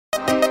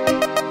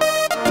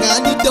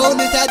Ngani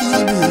doni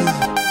jadimi,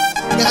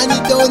 ngani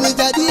doni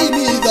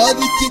jadimi.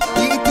 Godichi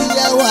iti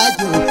ya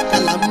waju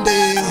kalamde.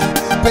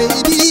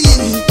 Baby,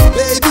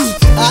 baby,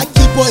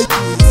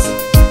 Akiiboikiss.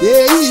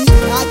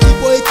 Yeah,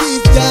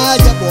 Akiiboikiss,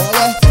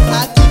 Jahboy.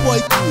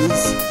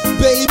 Akiiboikiss,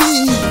 baby,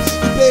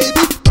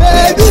 baby,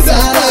 baby.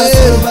 Sana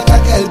surba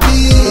kalbi,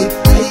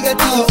 aiga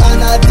to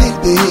anatil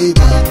baby.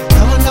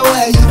 I wonder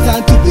where you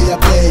turn to be a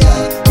player.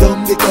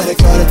 Don't be kore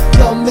kore,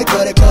 don't be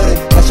kore kore.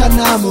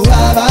 Ashana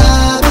muaba,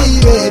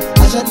 baby,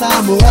 ashana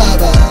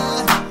muaba.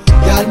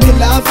 Girl, me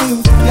love you,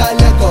 girl,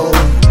 let go.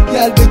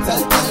 Girl, be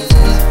tal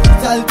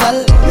tal,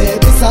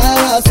 baby.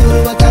 Sana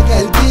surba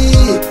kalbi,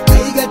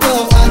 aiga to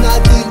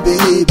anatil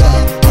baby.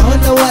 I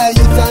wonder where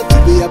you turn to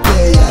be a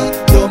player.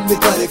 Don't be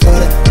kore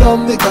kore,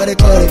 don't be kore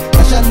kore.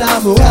 Ashana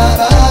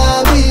muaba,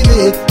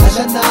 baby,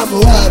 ashana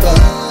muaba.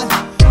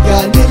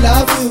 Girl, me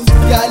love you,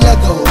 girl, let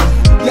go.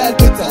 Girl,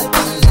 be tal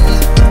tal.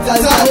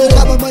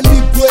 Baba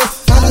malipwe,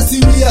 ana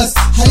serious.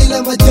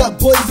 Halila ma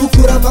Jahboy,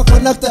 bukura ma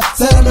connecta.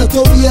 Sara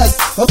notorious.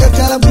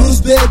 Okakala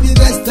Bruce, baby,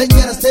 rest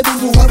dangerous. Tebu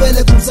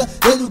muhabele kumsa,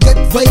 then you get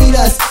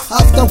virus.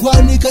 After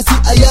one kasi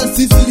ayan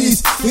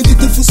syphilis. Hindi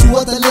tufusu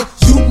watale,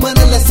 human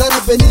ala sara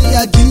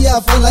benia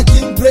giya for like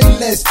him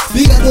brainless.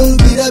 Biga no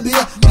bira,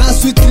 na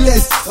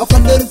sweetless.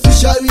 Okandori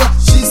fisharia,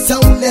 she's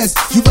soundless.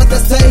 You better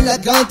style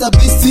like Ganta,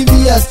 be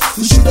serious.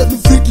 You shoulda be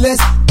freakless,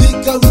 be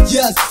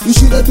courageous. You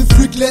shoulda be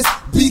freakless,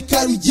 be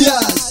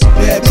courageous.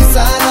 Baby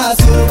sana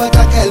surba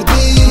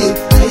kalbi,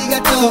 aiga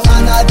to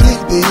anatil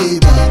baby.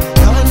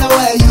 I wonder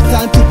where you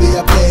turn to be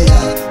a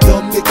player.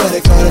 Don't be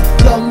kore kore,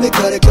 don't be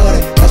kore kore.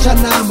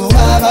 Ashana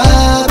muaba,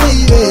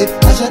 baby,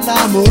 ashana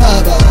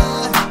muaba.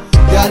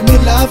 Girl, me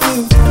love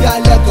you, girl,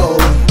 let go.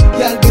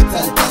 Girl, be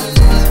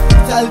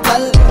tal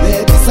tal,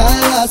 baby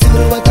sana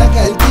surba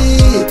kalbi,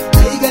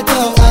 aiga to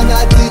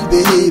anatil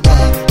baby.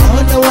 I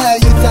wonder where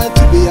you turn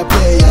to be a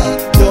player.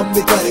 Don't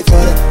be kore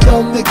kore,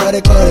 don't be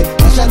kore kore.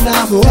 Ashana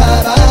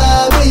muaba,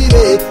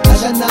 baby,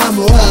 ashana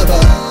muaba.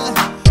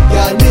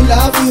 Girl, me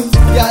love you,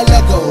 girl,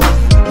 let go.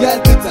 Girl,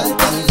 be tal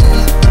tal.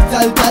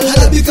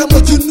 Arabika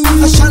mojunu,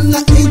 ashana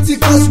inti,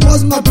 cause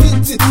was my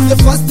binti. The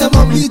first time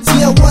I meet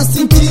you, I was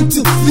thinking to.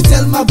 We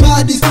tell my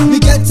bodies, we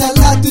get a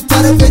lot to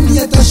tell.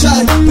 Beniata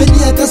shine,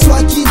 beniata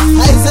swaki.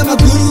 Aizama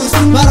gurus,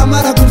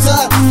 mara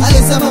kumzar.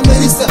 Aizama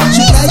merisa,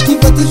 she like him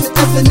but if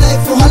every night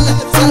for hala.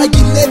 Sara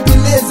gile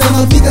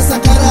zama vida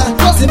sakara.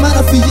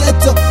 Semana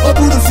fieto,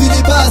 oburu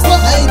filibas.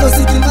 I know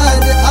sikin man,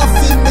 I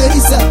feel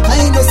merisa.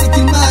 I know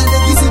sikin man,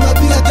 gizima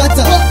biga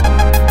kata.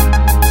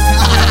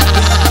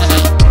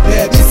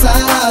 Baby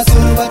sana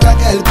surba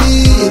kalbi,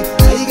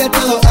 aiga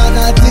to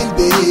anatil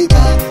baby.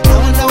 I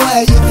wonder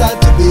where you turn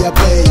to be a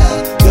player.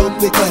 Don't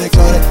be kore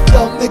kore,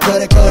 don't be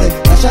kore kore.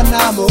 Ashana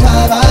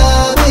muaba,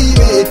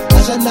 baby,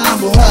 ashana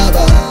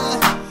muaba.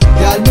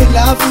 Girl, me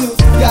love you,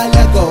 girl,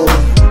 let go.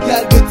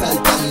 Girl, be tal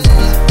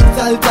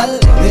tal.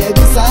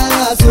 Baby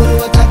sana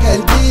surba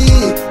kalbi,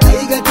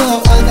 aiga to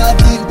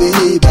anatil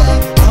baby.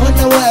 I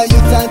wonder where you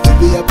turn to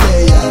be a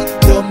player.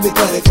 Don't be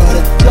kore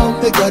kore, don't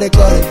be kore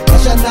kore.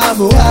 Ashana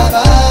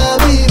muaba,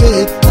 baby,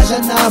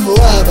 ashana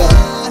muaba.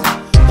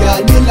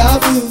 Girl, me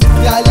love you,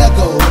 girl, let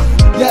go.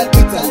 Girl,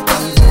 be tal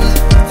tal.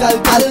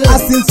 I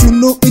still to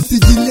know it's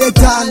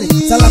Giletani.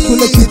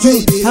 Salakule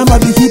Kijay, Hammer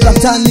the hip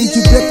tani.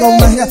 You break out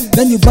my hair,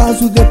 then you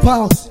bounce with the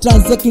pound.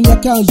 Transacting your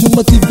account, you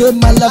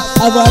motivate my love.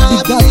 I ride the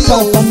gas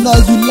pump, I know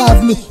you love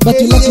me, but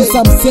you let you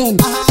some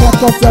sense. Crack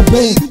off your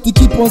brain, to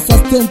keep on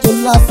sustained, to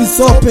laugh is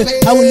open.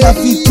 I will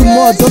laugh it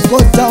tomorrow, don't go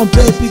down,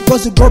 baby,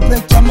 because you go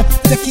break your mind.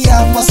 Take care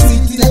of my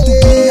sweetie, let you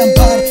be and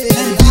bar.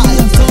 Let it be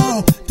and sorrow,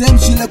 them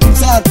she like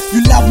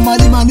you love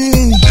money.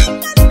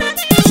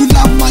 You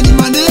love money.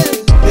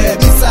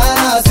 Baby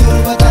sana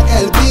surba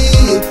kalbi,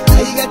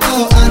 aiga to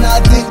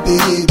anatil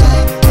baby.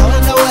 I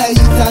wonder where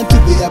you turn to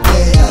be a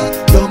player.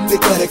 Don't be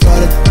kore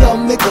kore,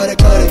 don't be kore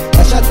kore.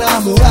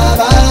 Ashana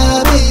muaba,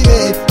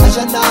 baby,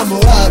 ashana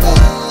muaba.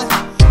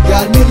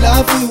 Girl, me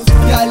love you,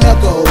 girl, let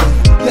go.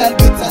 Girl,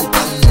 be tal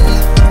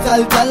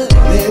tal.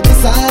 Baby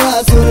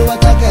sana surba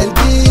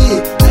kalbi,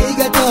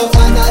 aiga to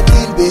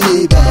anatil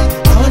baby. I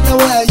wonder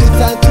where you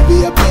turn to be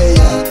a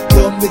player.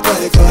 Don't be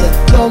kore kore,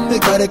 don't be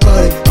kore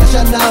kore.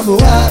 Ashana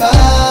muaba,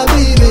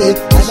 baby,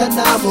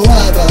 ashana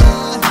muaba.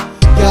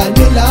 Girl,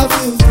 me love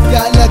you,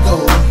 girl, let go.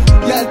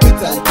 Girl, be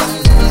tal tal.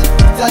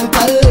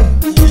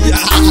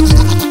 Yeah.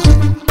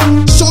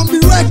 Show me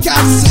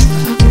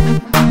records.